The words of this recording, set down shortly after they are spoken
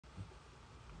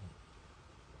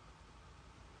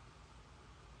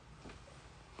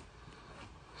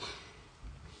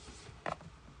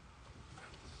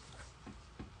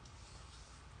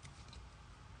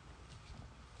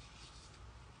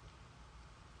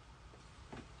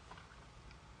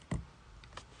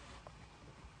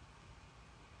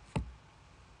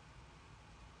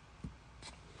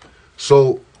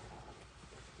So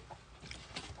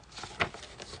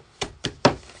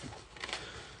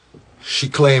she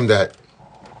claimed that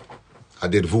I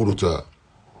did voodoo to her.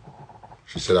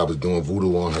 She said I was doing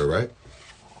voodoo on her, right?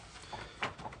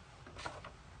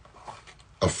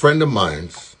 A friend of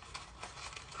mine's,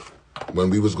 when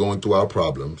we was going through our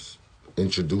problems,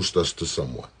 introduced us to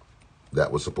someone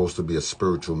that was supposed to be a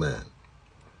spiritual man,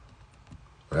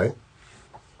 right?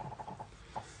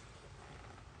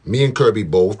 Me and Kirby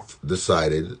both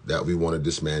decided that we wanted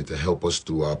this man to help us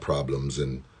through our problems,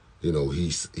 and you know, he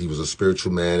was a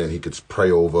spiritual man and he could pray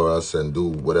over us and do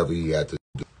whatever he had to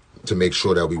do to make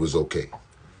sure that we was okay.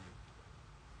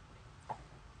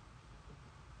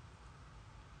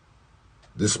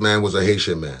 This man was a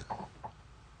Haitian man.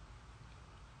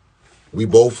 We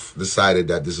both decided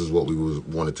that this is what we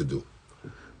wanted to do.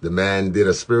 The man did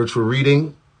a spiritual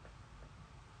reading,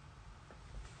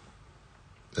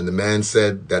 and the man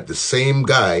said that the same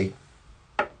guy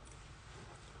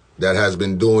that has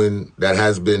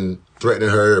been threatening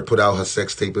her, put out her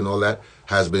sex tape and all that,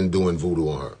 has been doing voodoo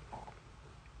on her.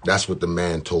 That's what the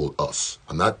man told us.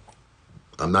 I'm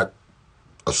not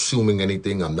assuming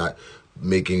anything. I'm not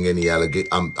making any allegation.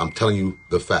 I'm telling you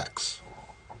the facts.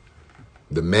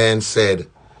 The man said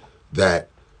that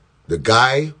the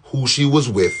guy who she was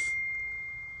with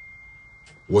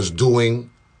was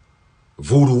doing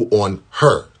voodoo on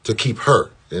her to keep her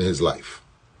in his life.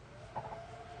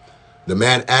 The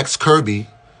man asked Kirby,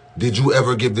 did you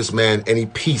ever give this man any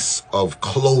piece of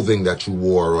clothing that you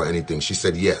wore or anything? She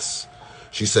said yes.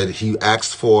 She said he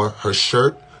asked for her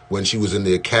shirt when she was in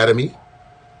the academy,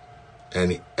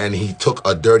 and he took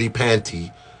a dirty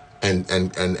panty and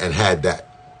had that.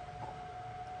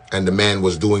 And the man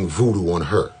was doing voodoo on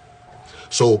her.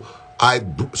 So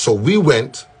we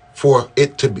went for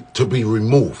it to be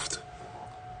removed.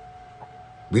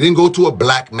 We didn't go to a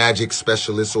black magic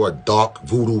specialist or a dark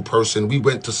voodoo person. We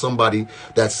went to somebody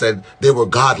that said they were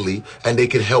godly and they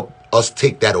could help us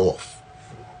take that off.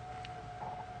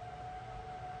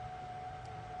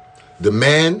 The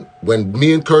man, when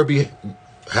me and Kirby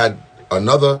had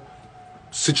another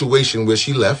situation where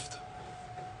she left,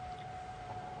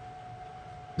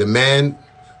 the man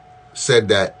said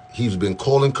that he's been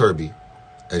calling Kirby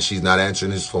and she's not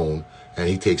answering his phone, and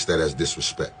he takes that as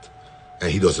disrespect,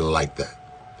 and he doesn't like that.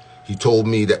 He told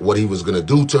me that what he was going to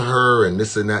do to her and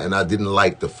this and that, and I didn't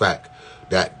like the fact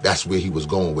that that's where he was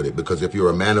going with it, because if you're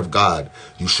a man of God,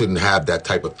 you shouldn't have that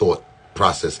type of thought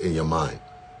process in your mind.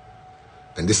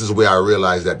 And this is where I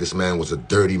realized that this man was a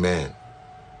dirty man.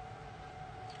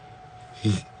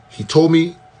 He told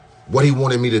me what he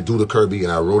wanted me to do to Kirby,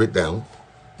 and I wrote it down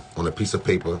on a piece of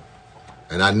paper,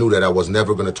 and I knew that I was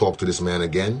never going to talk to this man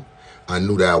again. I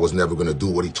knew that I was never going to do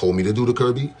what he told me to do to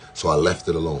Kirby, so I left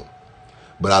it alone.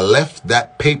 But I left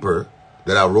that paper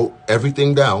that I wrote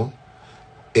everything down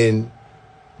in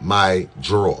my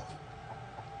drawer.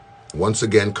 Once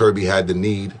again, Kirby had the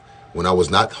need, when I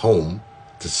was not home,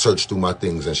 to search through my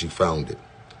things, and she found it.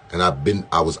 And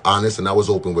I was honest and I was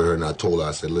open with her, and I told her,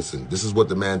 I said, listen, this is what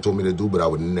the man told me to do, but I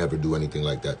would never do anything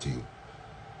like that to you,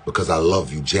 because I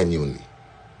love you genuinely.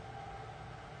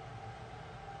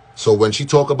 So when she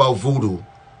talk about voodoo,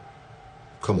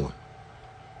 come on.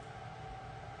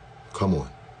 Come on.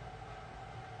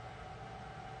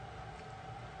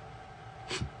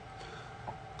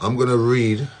 I'm going to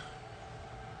read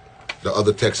the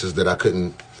other texts that I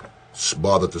couldn't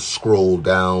bother to scroll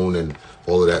down and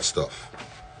all of that stuff.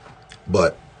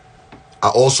 But I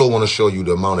also want to show you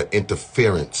the amount of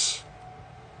interference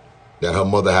that her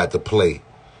mother had to play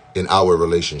in our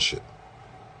relationship.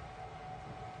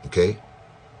 Okay?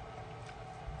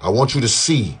 I want you to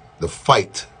see the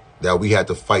fight that we had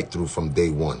to fight through from day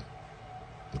one.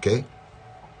 Okay?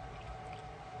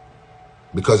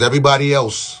 Because everybody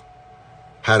else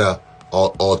had a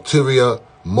ulterior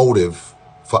motive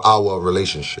for our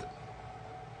relationship.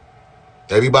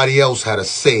 Everybody else had a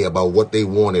say about what they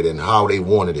wanted and how they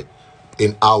wanted it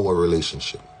in our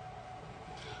relationship.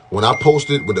 When I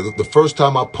posted, the first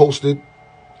time I posted,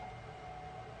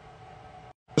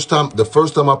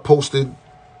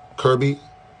 Kirby,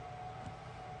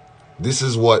 this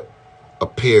is what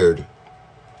appeared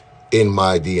in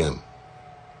my DM.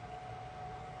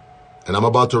 And I'm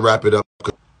about to wrap it up.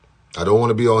 I don't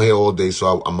want to be on here all day,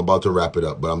 so I'm about to wrap it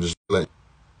up, but I'm just letting.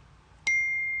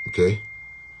 Okay?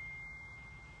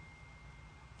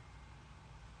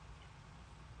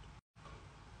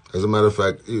 As a matter of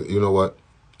fact, you know what?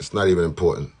 It's not even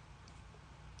important.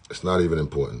 It's not even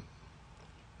important.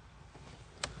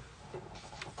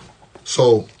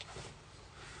 So,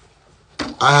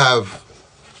 I have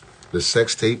the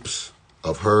sex tapes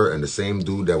of her and the same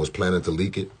dude that was planning to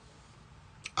leak it.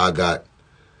 I got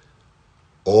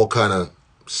all kind of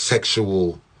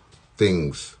sexual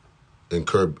things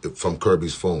from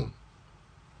Kirby's phone.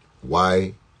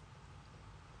 Why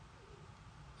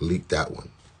leak that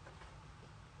one?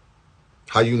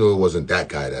 How you know it wasn't that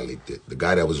guy that leaked it? The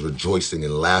guy that was rejoicing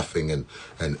and laughing and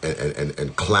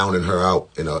clowning her out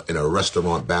in a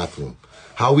restaurant bathroom.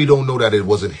 How we don't know that it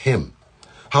wasn't him?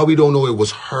 How we don't know it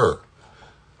was her?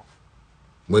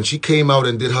 When she came out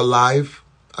and did her live,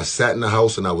 I sat in the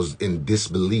house and I was in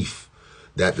disbelief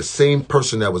that the same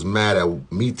person that was mad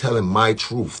at me telling my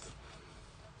truth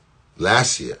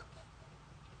last year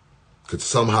could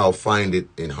somehow find it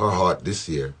in her heart this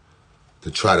year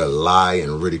to try to lie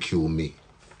and ridicule me.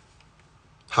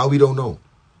 How we don't know?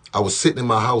 I was sitting in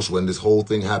my house when this whole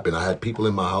thing happened. I had people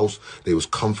in my house. They was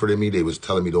comforting me. They was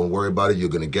telling me, don't worry about it. You're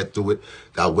going to get through it.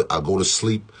 I'll go to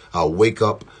sleep. I'll wake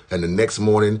up. And the next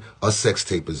morning, a sex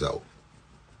tape is out.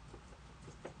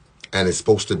 And it's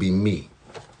supposed to be me.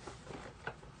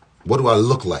 What do I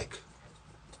look like?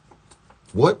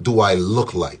 What do I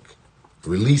look like?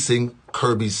 Releasing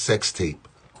Kirby's sex tape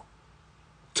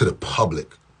to the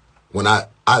public when I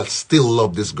still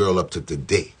love this girl up to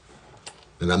today.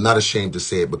 And I'm not ashamed to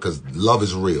say it because love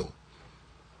is real.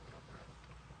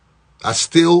 I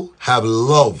still have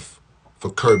love for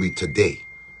Kirby today.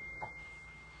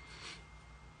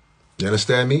 You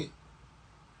understand me?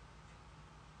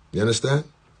 You understand?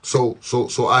 So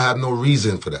I have no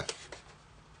reason for that.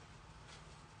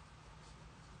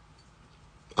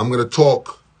 I'm going to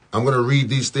talk. I'm going to read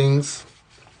these things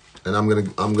and I'm going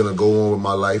to go on with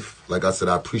my life. Like I said,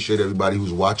 I appreciate everybody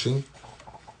who's watching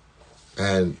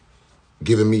and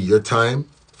giving me your time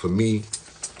for me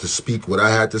to speak what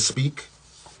I had to speak.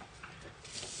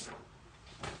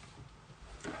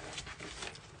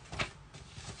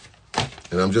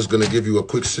 And I'm just going to give you a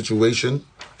quick situation.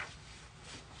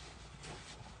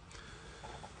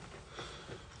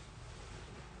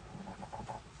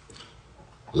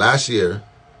 Last year,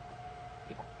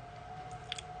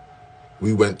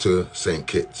 we went to St.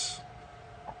 Kitts.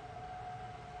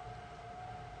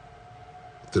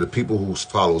 To the people who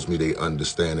follows me, they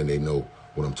understand and they know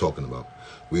what I'm talking about.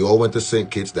 We all went to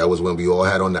St. Kitts. That was when we all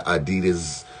had on the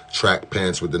Adidas track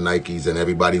pants with the Nikes and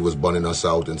everybody was bunning us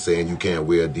out and saying you can't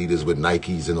wear Adidas with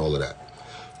Nikes and all of that.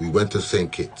 We went to St.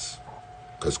 Kitts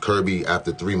because Kirby,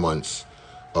 after 3 months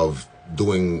of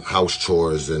doing house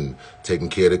chores and taking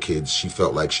care of the kids, she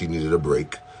felt like she needed a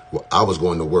break. Well, I was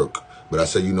going to work, but I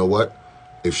said, you know what?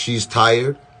 If she's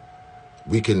tired,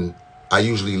 I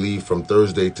usually leave from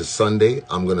Thursday to Sunday.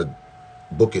 I'm going to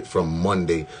book it from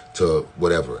Monday to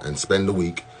whatever and spend the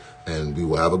week and we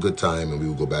will have a good time and we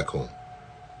will go back home.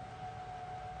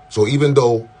 So even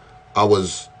though I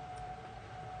was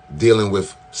dealing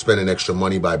with spending extra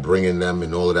money by bringing them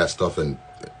and all of that stuff and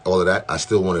all of that, I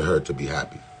still wanted her to be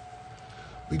happy.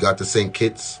 We got to St.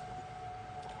 Kitts.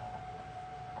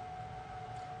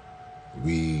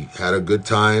 We had a good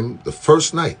time the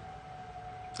first night.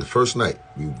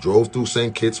 We drove through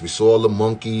St. Kitts. We saw all the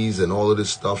monkeys and all of this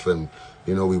stuff. And,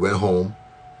 you know, we went home.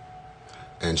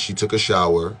 And she took a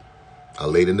shower. I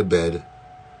laid in the bed.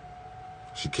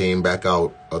 She came back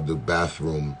out of the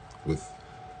bathroom with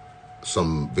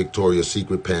some Victoria's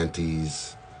Secret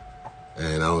panties.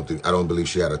 And I don't believe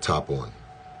she had a top on.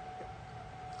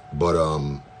 But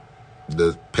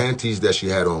the panties that she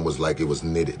had on was like it was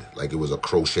knitted. Like it was a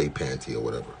crochet panty or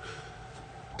whatever.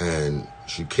 And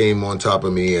she came on top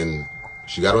of me and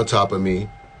she got on top of me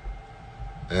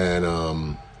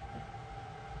and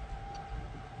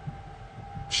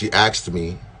she asked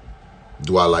me,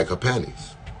 do I like her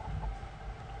panties?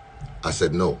 I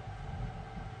said, no.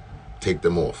 Take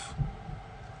them off.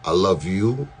 I love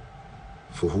you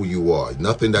for who you are.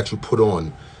 Nothing that you put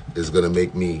on is going to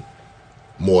make me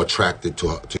more attracted to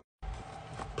her.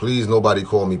 Please, nobody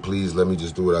call me, please. Let me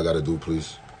just do what I got to do,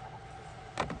 please.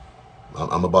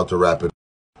 I'm about to wrap it.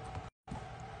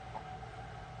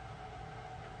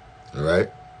 All right.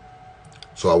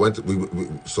 So I went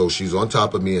to, so she's on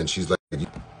top of me and she's like,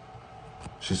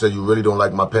 she said, you really don't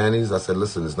like my panties? I said,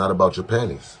 listen, it's not about your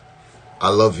panties. I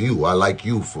love you. I like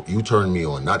you. You turned me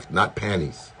on, not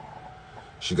panties.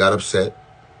 She got upset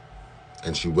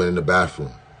and she went in the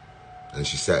bathroom and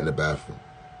she sat in the bathroom.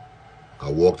 I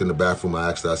walked in the bathroom. I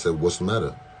asked her, I said, what's the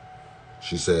matter?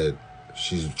 She said,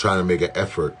 she's trying to make an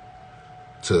effort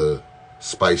to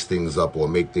spice things up or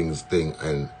make things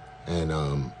and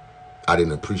I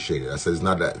didn't appreciate it. I said, it's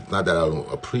not that I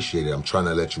don't appreciate it. I'm trying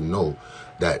to let you know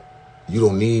that you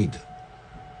don't need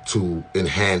to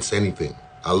enhance anything.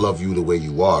 I love you the way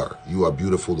you are. You are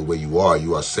beautiful the way you are.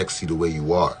 You are sexy the way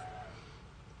you are.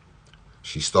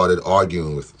 She started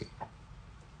arguing with me.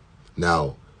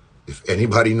 Now, If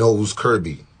anybody knows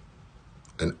Kirby,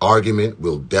 an argument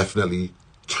will definitely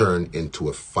turn into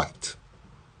a fight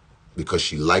because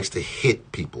she likes to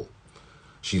hit people.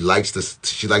 She likes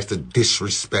to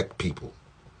disrespect people.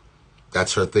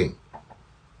 That's her thing.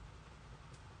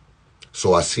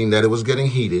 So I seen that it was getting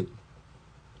heated,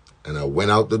 and I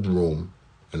went out the room,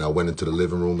 and I went into the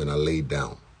living room, and I laid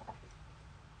down.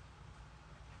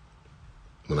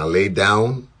 When I laid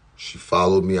down, she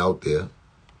followed me out there,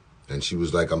 and she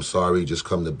was like, "I'm sorry, just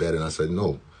come to bed." And I said,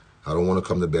 "No, I don't want to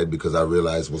come to bed because I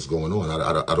realize what's going on.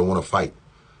 I don't want to fight."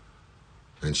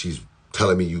 And she's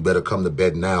telling me, "You better come to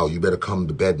bed now. You better come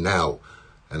to bed now."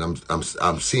 And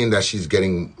I'm seeing that she's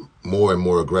getting more and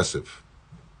more aggressive.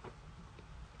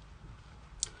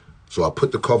 So I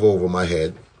put the cover over my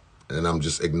head, and I'm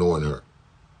just ignoring her.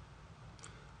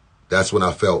 That's when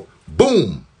I felt,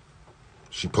 boom!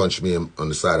 She punched me on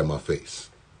the side of my face.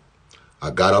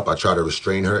 I got up, I tried to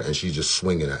restrain her, and she's just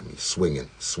swinging at me. Swinging,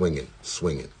 swinging,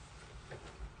 swinging.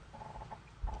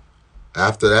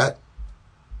 After that,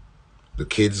 the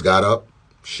kids got up.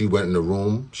 She went in the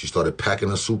room. She started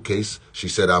packing a suitcase. She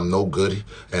said, "I'm no good,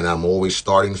 and I'm always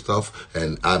starting stuff,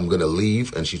 and I'm going to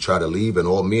leave." And she tried to leave, and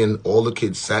all the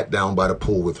kids sat down by the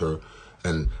pool with her.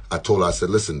 And I told her, I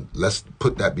said, "Listen, let's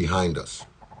put that behind us.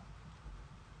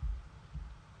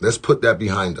 Let's put that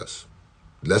behind us.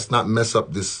 Let's not mess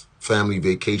up this family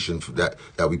vacation that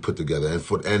we put together, and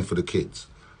for the kids."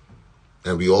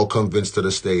 And we all convinced her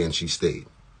to stay, and she stayed.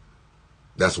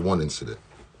 That's one incident.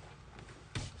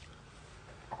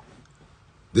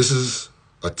 This is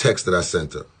a text that I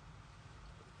sent her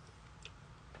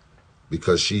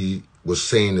because she was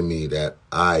saying to me that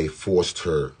I forced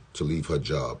her to leave her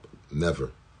job.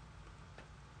 Never.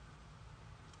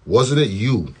 Wasn't it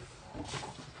you?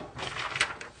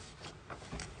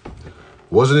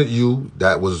 Wasn't it you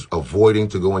that was avoiding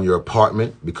to go in your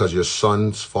apartment because your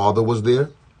son's father was there?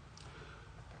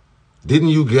 Didn't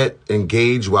you get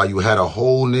engaged while you had a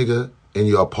whole nigga in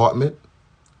your apartment?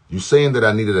 You saying that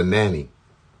I needed a nanny.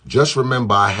 Just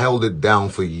remember, I held it down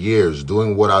for years,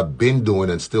 doing what I've been doing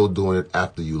and still doing it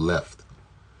after you left.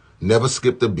 Never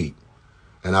skipped a beat.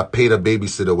 And I paid a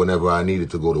babysitter whenever I needed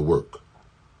to go to work.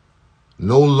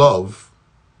 No love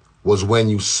was when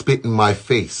you spit in my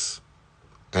face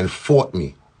and fought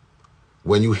me.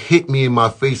 When you hit me in my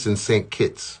face in St.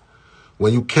 Kitts.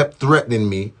 When you kept threatening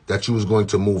me that you was going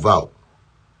to move out.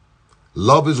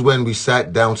 Love is when we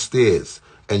sat downstairs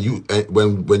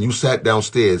when you sat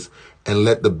downstairs and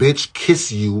let the bitch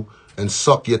kiss you and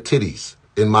suck your titties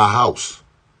in my house.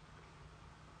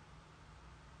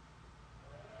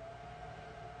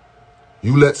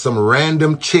 You let some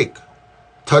random chick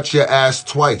touch your ass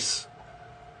twice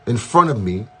in front of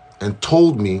me and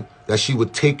told me that she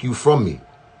would take you from me.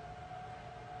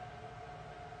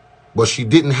 But she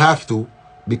didn't have to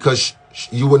because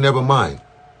you were never mine.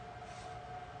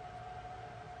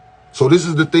 So this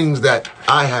is the things that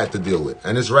I had to deal with,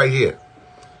 and it's right here.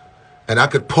 And I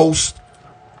could post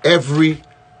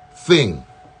everything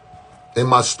in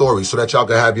my story so that y'all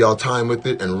can have y'all time with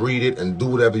it and read it and do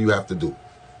whatever you have to do.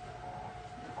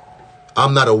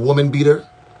 I'm not a woman beater,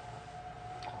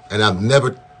 and I've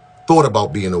never thought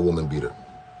about being a woman beater.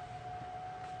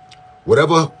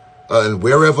 Whatever and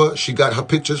wherever she got her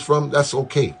pictures from, that's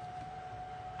okay.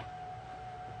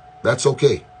 That's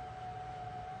okay.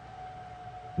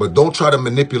 But don't try to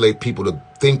manipulate people to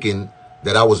thinking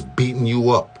that I was beating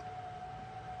you up,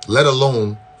 let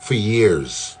alone for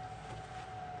years.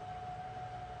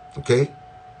 Okay?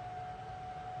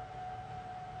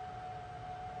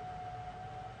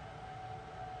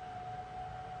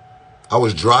 I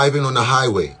was driving on the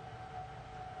highway.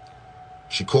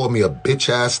 She called me a bitch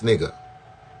ass nigga.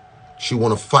 She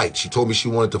want to fight. She told me she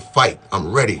wanted to fight.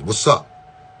 I'm ready. What's up?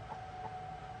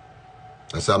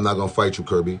 I said, I'm not going to fight you,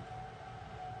 Kirby.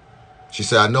 She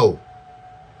said, I know.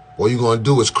 All you're going to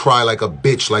do is cry like a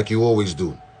bitch like you always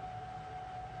do.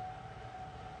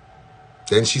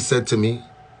 Then she said to me,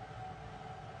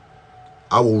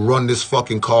 I will run this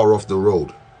fucking car off the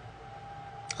road.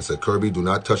 I said, Kirby, do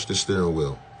not touch the steering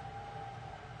wheel.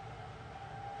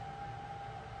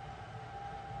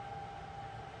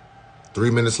 Three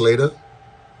minutes later,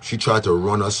 she tried to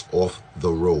run us off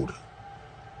the road.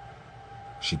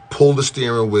 She pulled the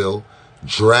steering wheel,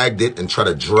 dragged it, and tried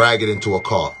to drag it into a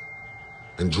car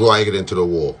and drag it into the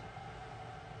wall.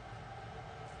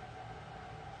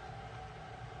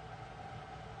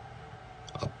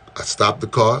 I stopped the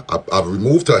car. I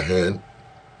removed her hand.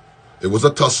 It was a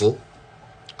tussle.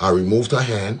 I removed her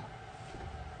hand.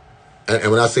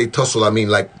 And when I say tussle, I mean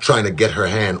like trying to get her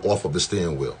hand off of the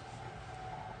steering wheel.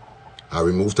 I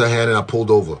removed her hand and I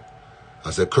pulled over.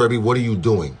 I said, Kirby, what are you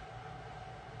doing?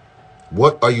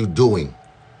 What are you doing?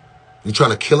 You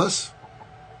trying to kill us?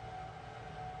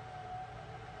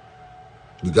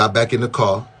 We got back in the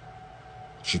car.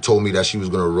 She told me that she was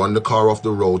going to run the car off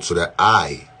the road so that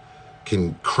I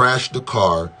can crash the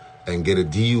car and get a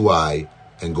DUI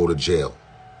and go to jail.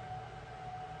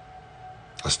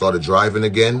 I started driving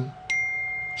again.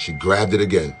 She grabbed it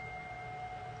again.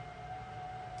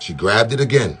 She grabbed it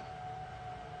again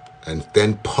and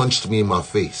then punched me in my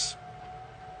face.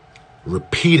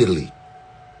 Repeatedly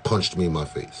punched me in my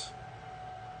face.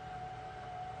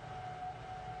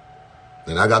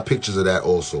 And I got pictures of that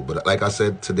also. But like I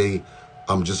said, today,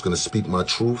 I'm just going to speak my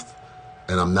truth.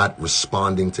 And I'm not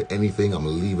responding to anything. I'm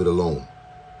going to leave it alone.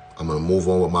 I'm going to move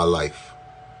on with my life.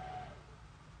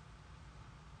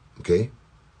 Okay?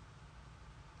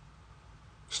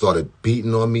 Started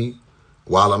beating on me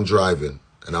while I'm driving.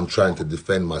 And I'm trying to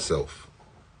defend myself.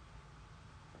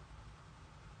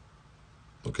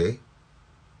 Okay?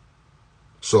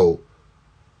 So,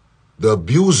 the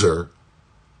abuser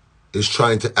is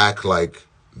trying to act like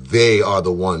they are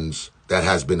the ones that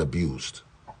has been abused.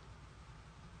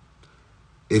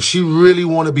 If she really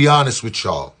want to be honest with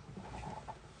y'all,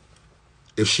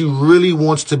 if she really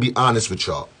wants to be honest with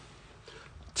y'all,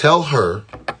 tell her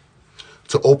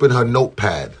to open her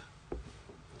notepad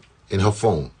in her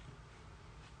phone.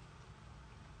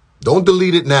 Don't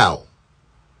delete it now.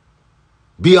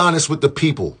 Be honest with the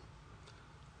people.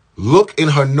 Look in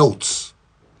her notes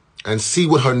and see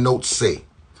what her notes say.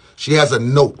 She has a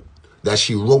note that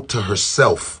she wrote to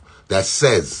herself that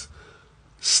says,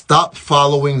 stop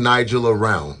following Nigel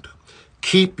around.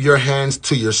 Keep your hands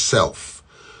to yourself.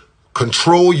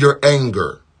 Control your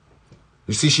anger.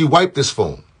 You see, she wiped this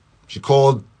phone. She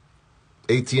called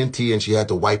AT&T and she had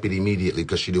to wipe it immediately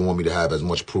because she didn't want me to have as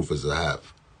much proof as I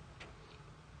have.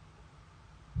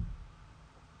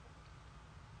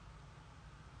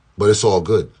 But it's all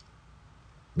good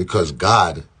because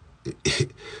God,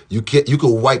 you could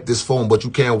wipe this phone, but you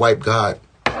can't wipe God.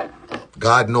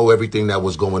 God knows everything that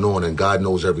was going on, and God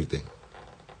knows everything.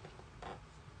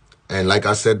 And like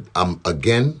I said, I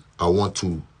want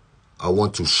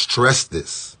to stress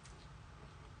this.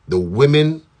 The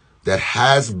women that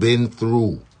has been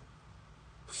through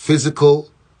physical,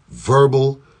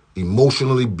 verbal,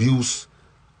 emotional abuse,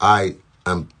 I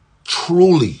am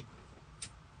truly,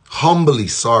 humbly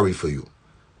sorry for you.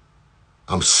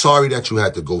 I'm sorry that you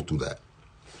had to go through that.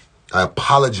 I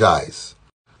apologize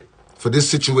for this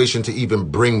situation to even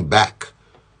bring back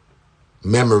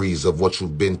memories of what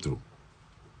you've been through.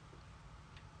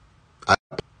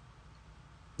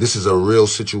 This is a real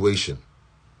situation.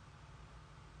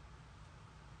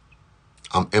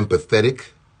 I'm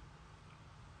empathetic.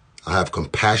 I have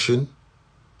compassion.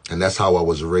 And that's how I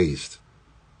was raised.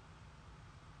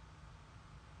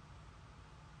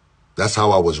 That's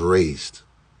how I was raised.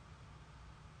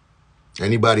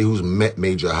 Anybody who's met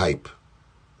Majah Hype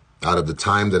out of the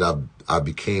time that I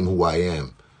became who I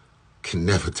am can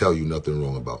never tell you nothing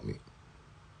wrong about me.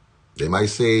 They might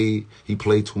say he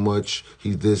played too much,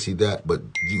 he's this, he that, but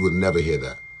you would never hear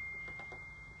that.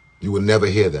 You would never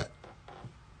hear that.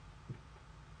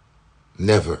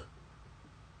 Never.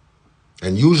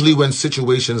 And usually when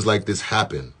situations like this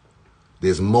happen,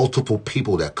 there's multiple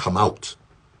people that come out.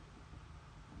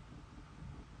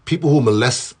 People who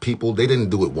molest people, they didn't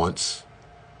do it once.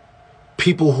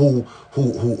 People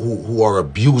who are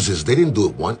abusers, they didn't do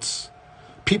it once.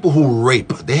 People who rape,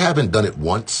 they haven't done it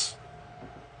once.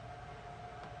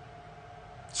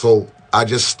 So I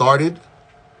just started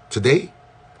today,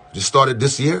 just started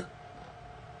this year.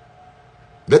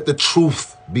 Let the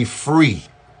truth be free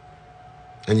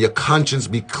and your conscience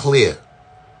be clear.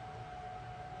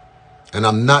 And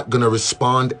I'm not going to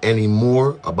respond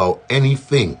anymore about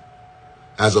anything.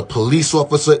 As a police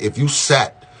officer, if you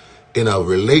sat in a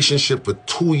relationship for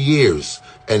 2 years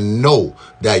and know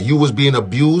that you was being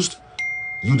abused,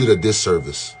 you did a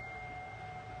disservice.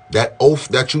 That oath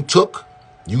that you took,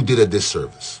 you did a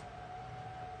disservice.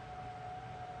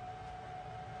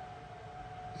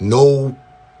 No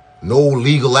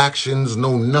legal actions,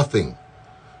 no nothing.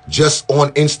 Just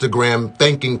on Instagram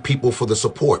thanking people for the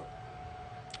support.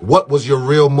 What was your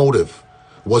real motive?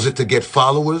 Was it to get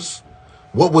followers?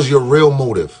 What was your real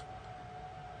motive?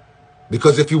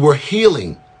 Because if you were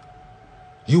healing,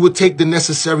 you would take the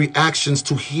necessary actions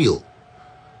to heal.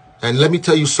 And let me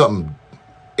tell you something.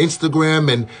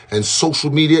 Instagram and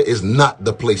social media is not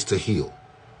the place to heal.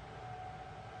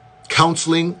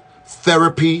 Counseling,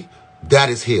 therapy, that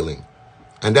is healing.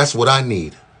 And that's what I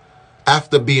need.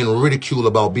 After being ridiculed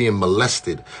about being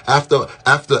molested, after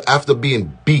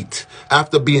being beat,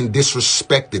 after being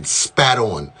disrespected, spat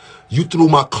on, you threw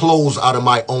my clothes out of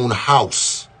my own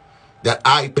house. that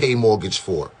I pay mortgage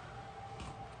for.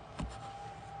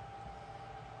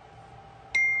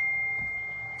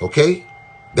 Okay?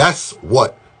 That's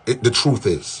what the truth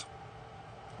is.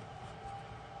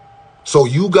 So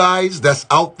you guys that's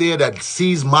out there that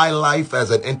sees my life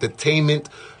as an entertainment,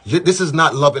 this is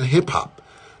not love and hip hop.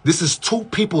 This is two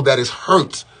people that is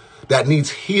hurt, that needs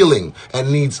healing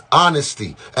and needs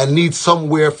honesty and needs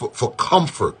somewhere for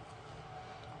comfort.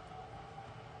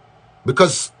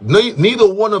 Because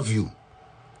neither one of you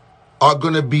are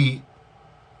going to be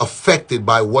affected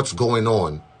by what's going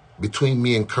on between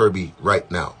me and Kirby right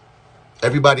now.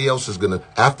 Everybody else is going to,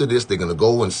 after this, they're going to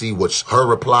go and see what her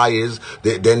reply is.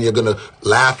 Then you're going to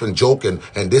laugh and joke and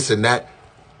this and that.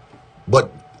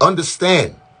 But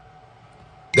understand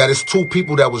that it's two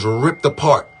people that was ripped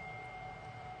apart.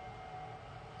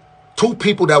 Two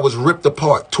people that was ripped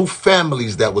apart. Two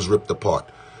families that was ripped apart.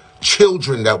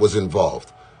 Children that was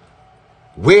involved.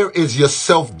 Where is your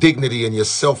self-dignity and your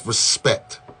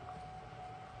self-respect?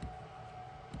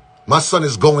 My son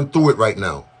is going through it right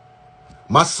now.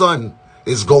 My son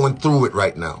is going through it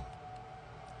right now.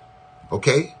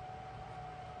 Okay?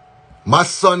 My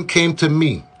son came to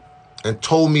me and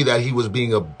told me that he was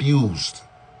being abused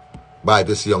by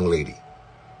this young lady.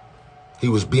 He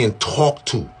was being talked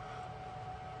to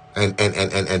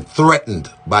and threatened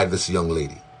by this young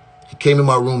lady. He came in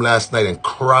my room last night and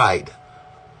cried.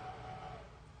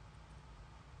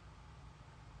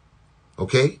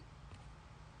 Okay?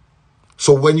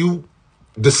 So when you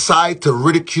decide to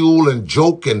ridicule and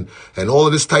joke and all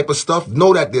of this type of stuff,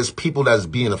 know that there's people that's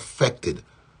being affected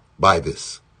by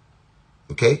this.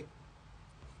 Okay?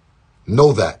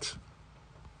 Know that.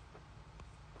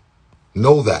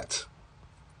 Know that.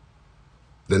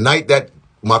 The night that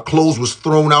my clothes was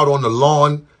thrown out on the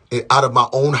lawn, out of my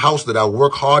own house that I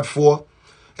work hard for,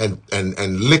 and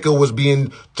liquor was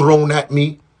being thrown at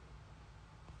me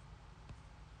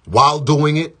while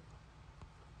doing it,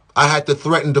 I had to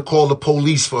threaten to call the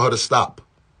police for her to stop.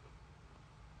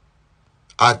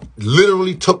 I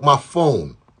literally took my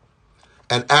phone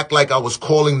and act like I was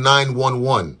calling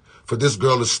 911 for this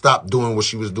girl to stop doing what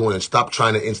she was doing and stop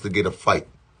trying to instigate a fight.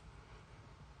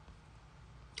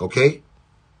 Okay?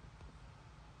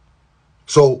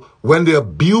 So when the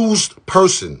abused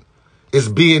person is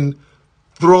being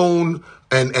thrown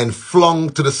and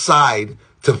flung to the side,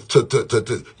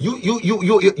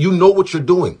 you know what you're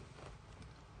doing.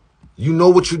 You know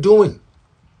what you're doing.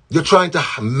 You're trying to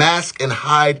mask and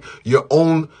hide your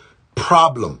own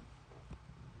problem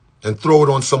and throw it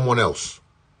on someone else.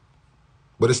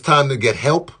 But it's time to get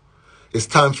help. It's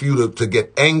time for you to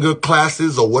get anger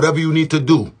classes or whatever you need to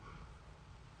do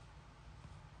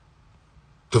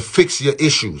to fix your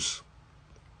issues.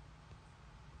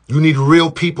 You need real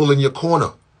people in your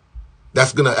corner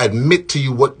that's going to admit to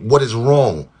you what is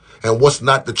wrong and what's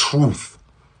not the truth.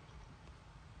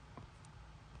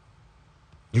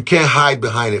 You can't hide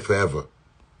behind it forever.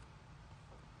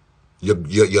 Your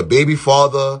baby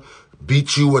father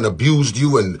beat you and abused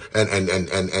you and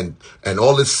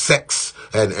all this sex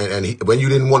and when you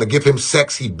didn't want to give him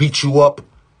sex, he beat you up.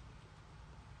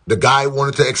 The guy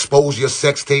wanted to expose your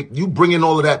sex tape. You bringing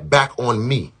all of that back on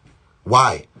me.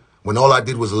 Why? When all I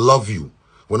did was love you.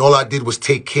 When all I did was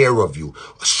take care of you.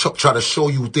 Try to show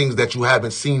you things that you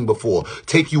haven't seen before.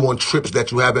 Take you on trips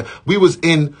that you haven't. We was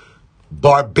in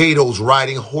Barbados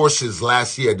riding horses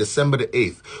last year, December the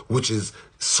 8th, which is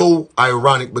so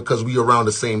ironic because we around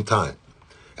the same time.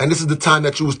 And this is the time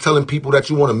that you was telling people that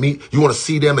you want to meet, you want to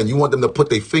see them and you want them to put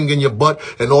their finger in your butt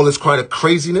and all this kind of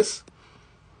craziness.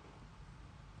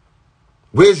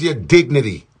 Where's your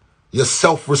dignity, your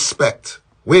self-respect?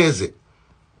 Where is it?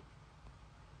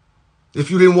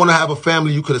 If you didn't want to have a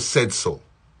family, you could have said so.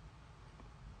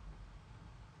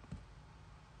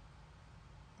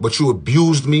 But you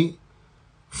abused me.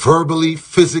 Verbally,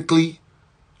 physically,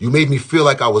 you made me feel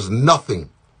like I was nothing.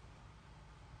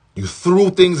 You threw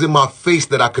things in my face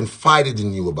that I confided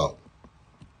in you about.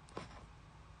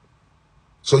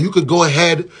 So you could go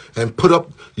ahead and put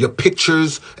up your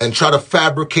pictures and try to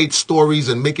fabricate stories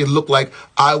and make it look like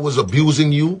I was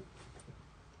abusing you.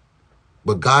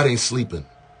 But God ain't sleeping.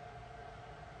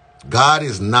 God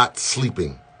is not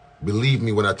sleeping. Believe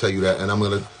me when I tell you that. And I'm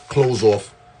going to close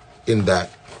off in that.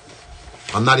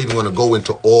 I'm not even going to go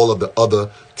into all of the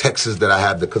other texts that I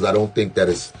have because I don't think that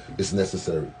it's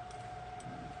necessary.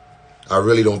 I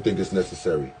really don't think it's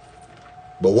necessary.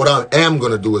 But what I am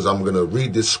going to do is I'm going to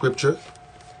read this scripture.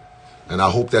 And I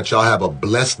hope that y'all have a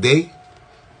blessed day.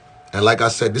 And like I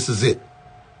said, this is it.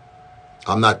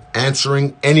 I'm not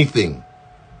answering anything.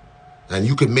 And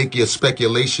you can make your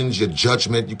speculations, your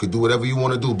judgment. You could do whatever you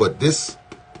want to do. But this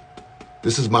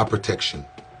is my protection.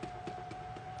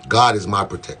 God is my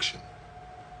protection.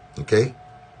 Okay?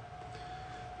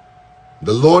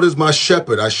 The Lord is my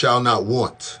shepherd, I shall not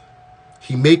want.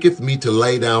 He maketh me to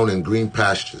lay down in green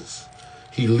pastures.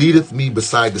 He leadeth me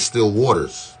beside the still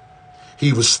waters.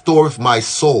 He restoreth my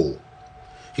soul.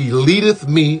 He leadeth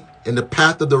me in the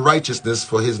path of the righteousness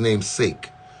for his name's sake.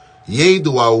 Yea,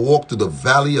 though I walk through the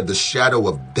valley of the shadow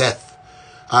of death,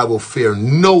 I will fear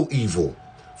no evil,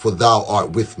 for thou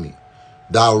art with me.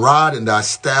 Thy rod and thy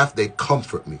staff, they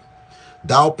comfort me.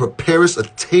 Thou preparest a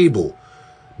table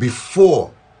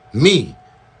before me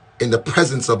in the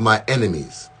presence of my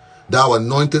enemies. Thou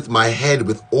anointest my head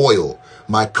with oil.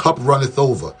 My cup runneth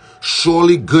over.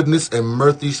 Surely goodness and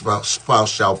mercy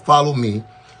shall follow me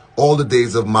all the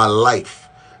days of my life,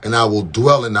 and I will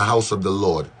dwell in the house of the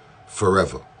Lord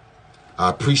forever. I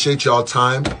appreciate y'all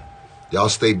time. Y'all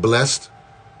stay blessed.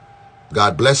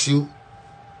 God bless you.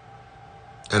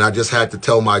 And I just had to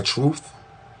tell my truth.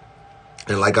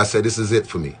 And like I said, this is it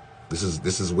for me. This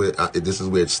is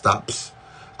where it stops.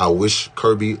 I wish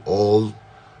Kirby all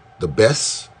the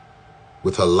best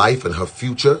with her life and her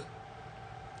future.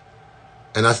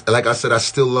 And like I said, I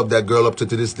still love that girl up to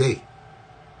this day.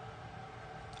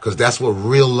 Because that's what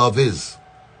real love is.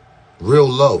 Real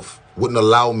love wouldn't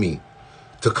allow me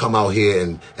to come out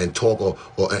here and talk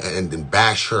and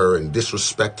bash her and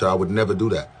disrespect her. I would never do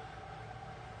that.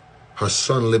 Her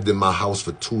son lived in my house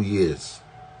for 2 years.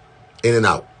 In and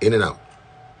out, in and out.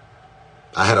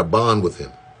 I had a bond with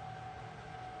him.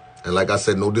 And like I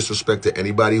said, no disrespect to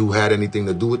anybody who had anything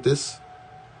to do with this.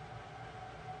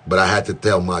 But I had to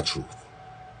tell my truth.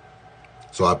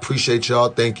 So I appreciate y'all.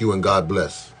 Thank you and God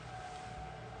bless.